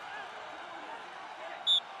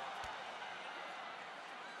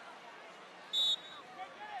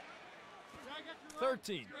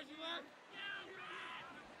 Thirteen.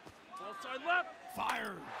 Offside left.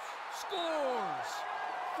 Fires. Scores.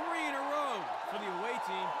 3 in a row for the away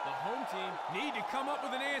team. The home team need to come up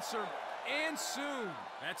with an answer, and soon.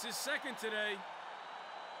 That's his second today.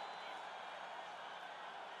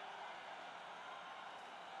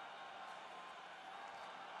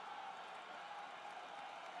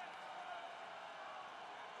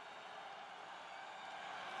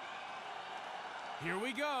 Here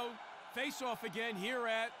we go. Face-off again here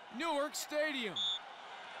at Newark Stadium.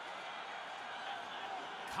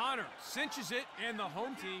 Connor cinches it, and the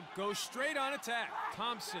home team goes straight on attack.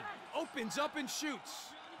 Thompson opens up and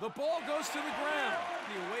shoots. The ball goes to the ground.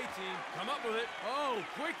 The away team come up with it. Oh,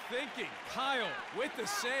 quick thinking. Kyle with the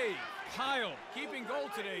save. Kyle keeping goal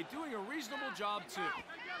today, doing a reasonable job too.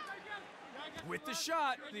 With the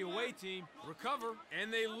shot, the away team recover,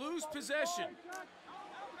 and they lose possession.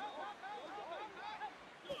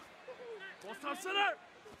 Offside center.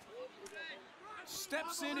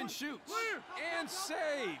 Steps in and shoots. And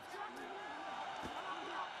saved.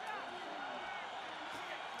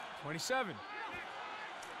 27.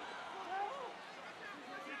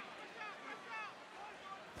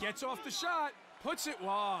 Gets off the shot. Puts it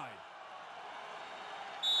wide.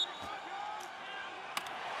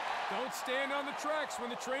 Don't stand on the tracks when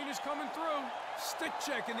the train is coming through. Stick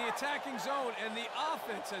check in the attacking zone, and the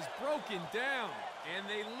offense has broken down. And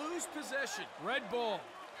they lose possession. Red ball.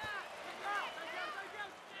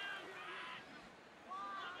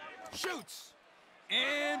 Shoots.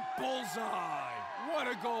 And bullseye. What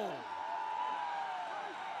a goal.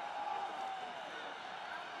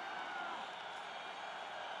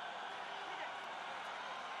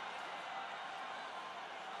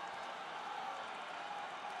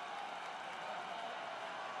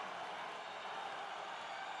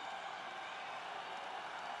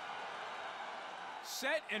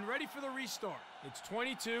 Set and ready for the restart. It's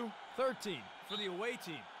 22-13 for the away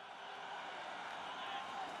team.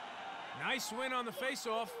 Nice win on the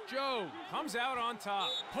faceoff. Joe comes out on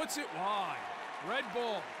top. Puts it wide. Red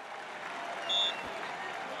ball.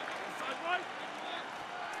 Offside right.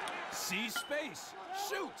 Sees space.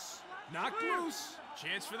 Shoots. Knocked loose.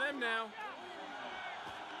 Chance for them now.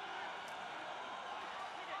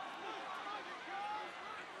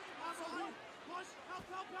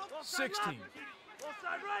 Offside 16. left.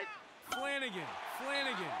 Offside right. Flanagan.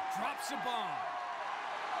 Flanagan drops a bomb.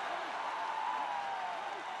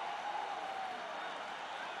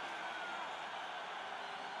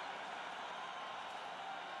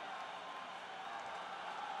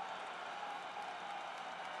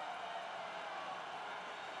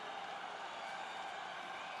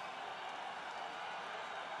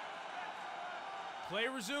 Play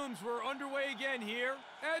resumes. We're underway again here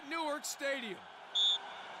at Newark Stadium.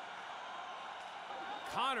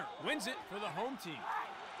 Connor wins it for the home team.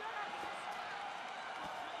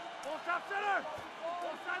 Ball top center.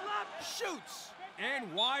 Ball side left. Shoots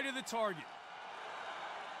and wide of the target.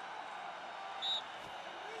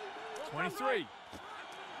 23.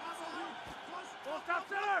 Ball top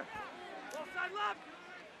center. Ball side left.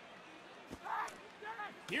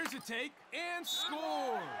 Here's a take and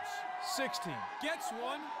scores. 16. Gets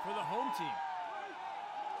one for the home team.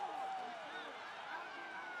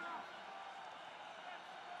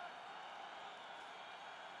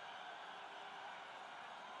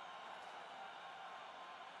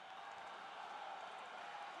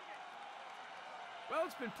 Well,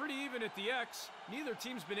 it's been pretty even at the X. Neither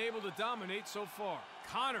team's been able to dominate so far.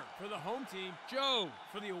 Connor for the home team, Joe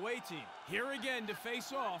for the away team. Here again to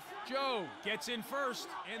face off. Joe gets in first,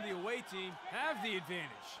 and the away team have the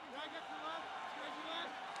advantage.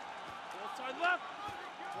 Ball side left.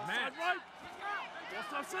 Ball Matt. side right. Ball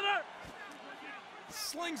top center.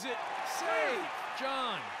 Slings it. Save.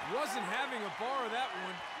 John wasn't having a bar of that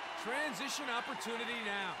one. Transition opportunity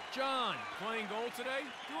now. John playing goal today,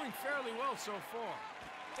 doing fairly well so far.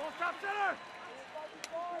 Ball top center.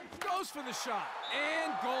 Goes for the shot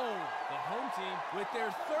and goal. The home team with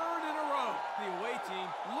their third in a row. The away team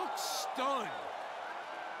looks stunned.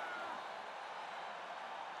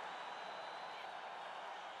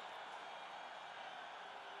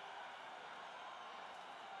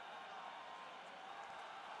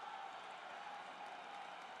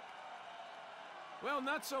 Well,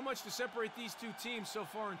 not so much to separate these two teams so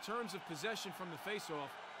far in terms of possession from the faceoff.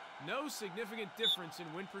 No significant difference in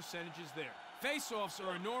win percentages there. Faceoffs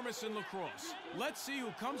are enormous in lacrosse. Let's see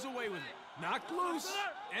who comes away with it. Knocked loose,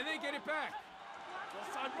 and they get it back.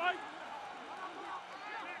 Ball side right.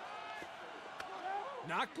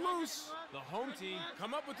 Knocked loose. The home team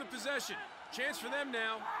come up with the possession. Chance for them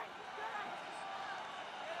now.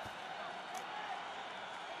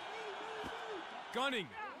 Gunning.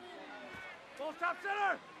 Ball top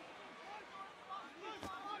center.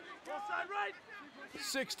 Ball side right.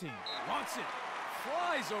 16. Wants it.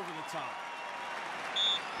 Flies over the top.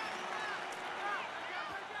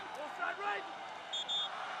 Ball side right.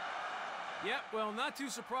 Yep, well, not too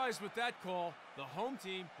surprised with that call. The home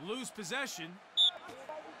team lose possession.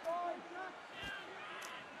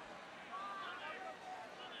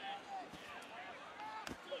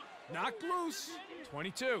 Knocked loose.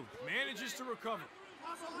 22. Manages to recover.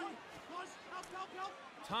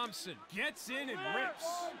 Thompson gets in and rips.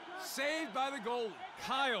 Saved by the goalie.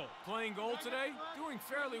 Kyle playing goal today, doing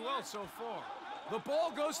fairly well so far. The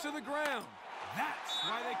ball goes to the ground. That's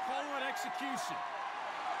why they call it execution.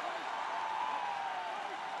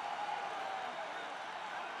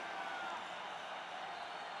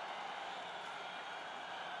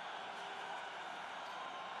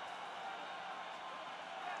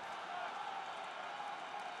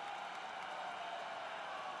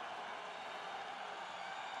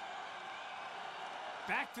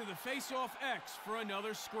 Back to the face-off X for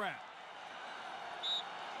another scrap.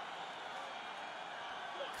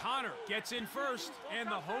 Connor gets in first, and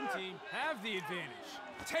the home team have the advantage.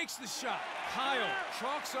 Takes the shot. Kyle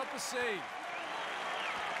chalks up a save.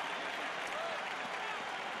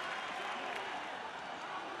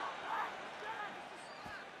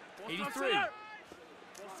 Ball 83. Ball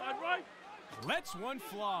side right. Lets one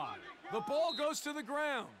fly. The ball goes to the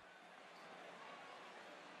ground.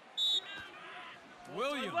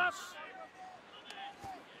 Williams.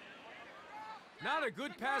 Not a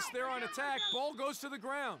good pass there on attack. Ball goes to the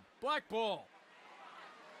ground. Black ball.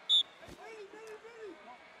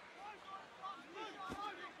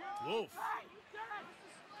 Wolf.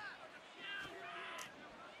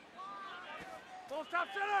 Ball top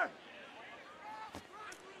center.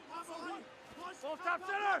 Ball top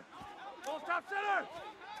center. Ball top center.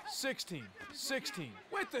 16.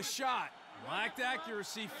 With the shot. Lacked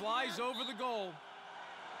accuracy. Flies over the goal.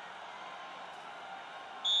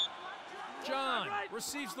 John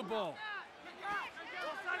receives the ball.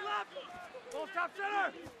 Ball side left. Ball top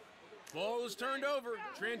center. Ball is turned over.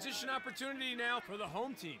 Transition opportunity now for the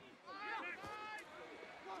home team.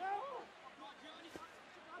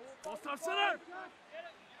 Ball top center.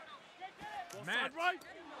 Ball Matt. side right.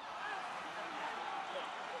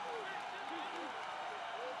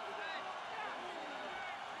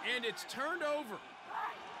 And it's turned over.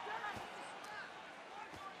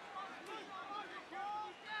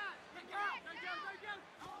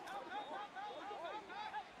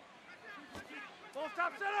 Ball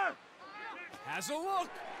top center. Has a look.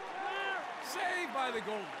 Saved by the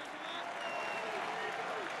goalie.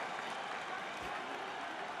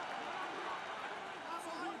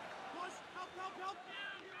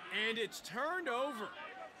 And it's turned over.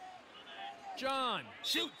 John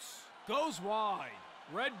shoots. Goes wide.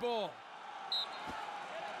 Red ball.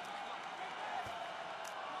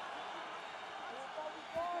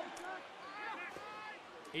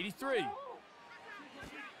 '83.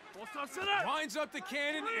 Winds up the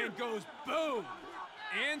cannon and goes boom.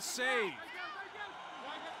 And saved.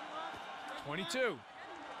 22.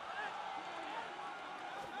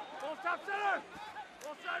 Ball stop center.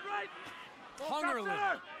 Ball side right. Ball Hungerlin. stop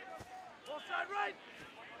center. Ball side right.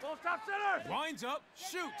 Ball stop center. Winds up,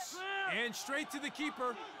 shoots, and straight to the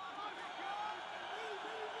keeper.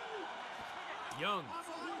 Young.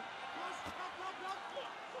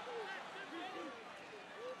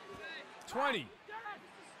 '20.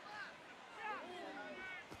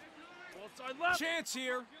 Ball side left. Chance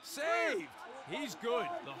here. Saved. He's good.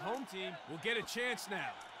 The home team will get a chance now.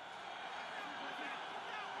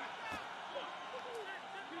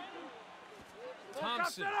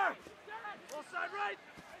 Thompson. Ball side right.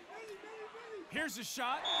 Here's a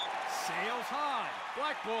shot. Sails high.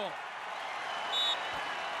 Black ball. Ball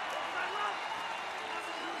side left.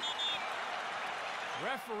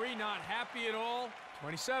 Referee not happy at all.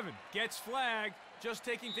 27. Gets flagged. Just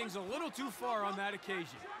taking things a little too far on that occasion.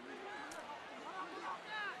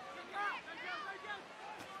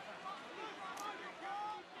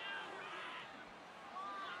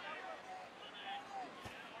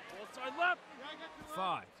 Ball side left.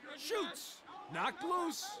 5. Shoots. Knocked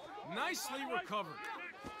loose. Nicely recovered.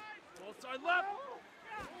 Ball side left.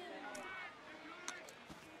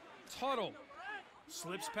 Tuttle.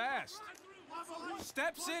 Slips past.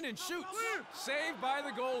 Steps in and shoots. Saved by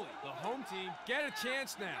the goalie. The home team get a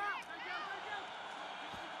chance now.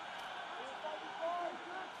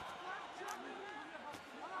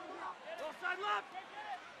 Ball side left.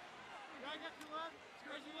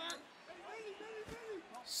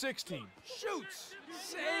 16. Shoots.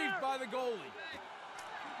 Saved by the goalie.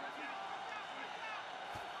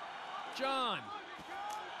 John.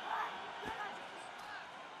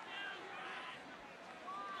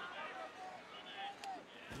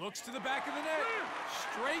 Looks to the back of the net.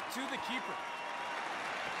 Straight to the keeper.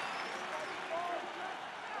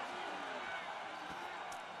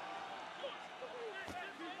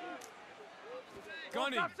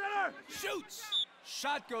 Gunning. Top center. Shoots.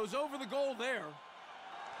 Shot goes over the goal there.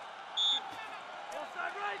 Ball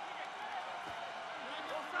side right.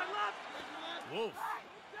 Ball side left. Wolf.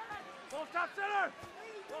 Ball top center.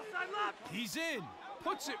 Ball side left. He's in.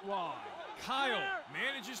 Puts it wide. Kyle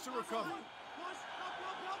manages to recover.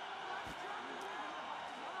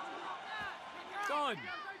 Done.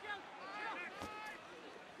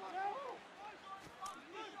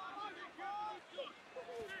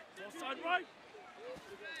 Ball side right.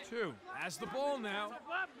 2. Has the ball now. Top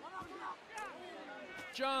left.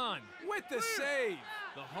 John with the save.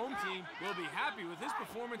 The home team will be happy with his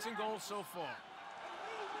performance and goals so far.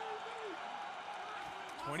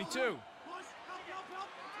 22.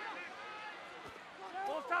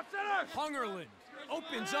 Ball top center. Hungerlin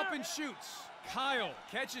opens up and shoots. Kyle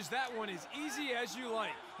catches that one as easy as you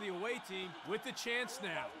like. The away team with the chance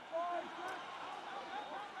now.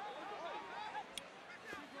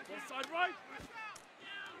 Ball side right.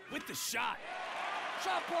 With the shot.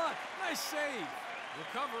 Shot block. Nice save.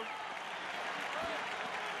 Recover.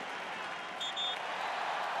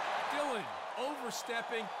 Dylan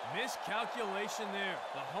overstepping. Miscalculation there.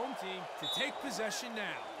 The home team to take possession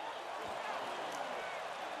now.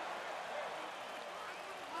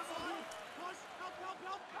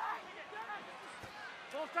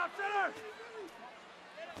 Ball top center.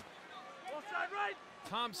 Ball side right.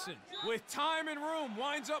 Thompson, with time and room,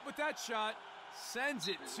 winds up with that shot. Sends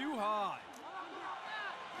it too high.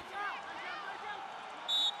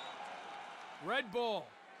 Red ball.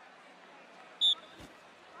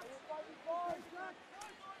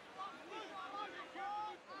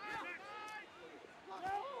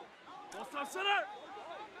 Ball top center.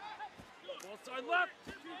 Ball side left.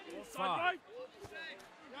 Ball side 5. right.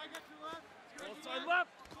 Ball side left.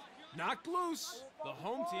 Knocked loose. The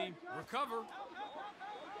home team recover.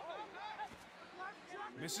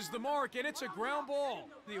 Misses the mark, and it's a ground ball.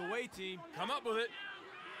 The away team come up with it.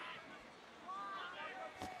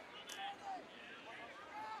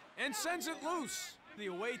 And sends it loose. The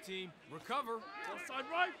away team recover. Ball side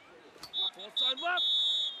right. Ball side left.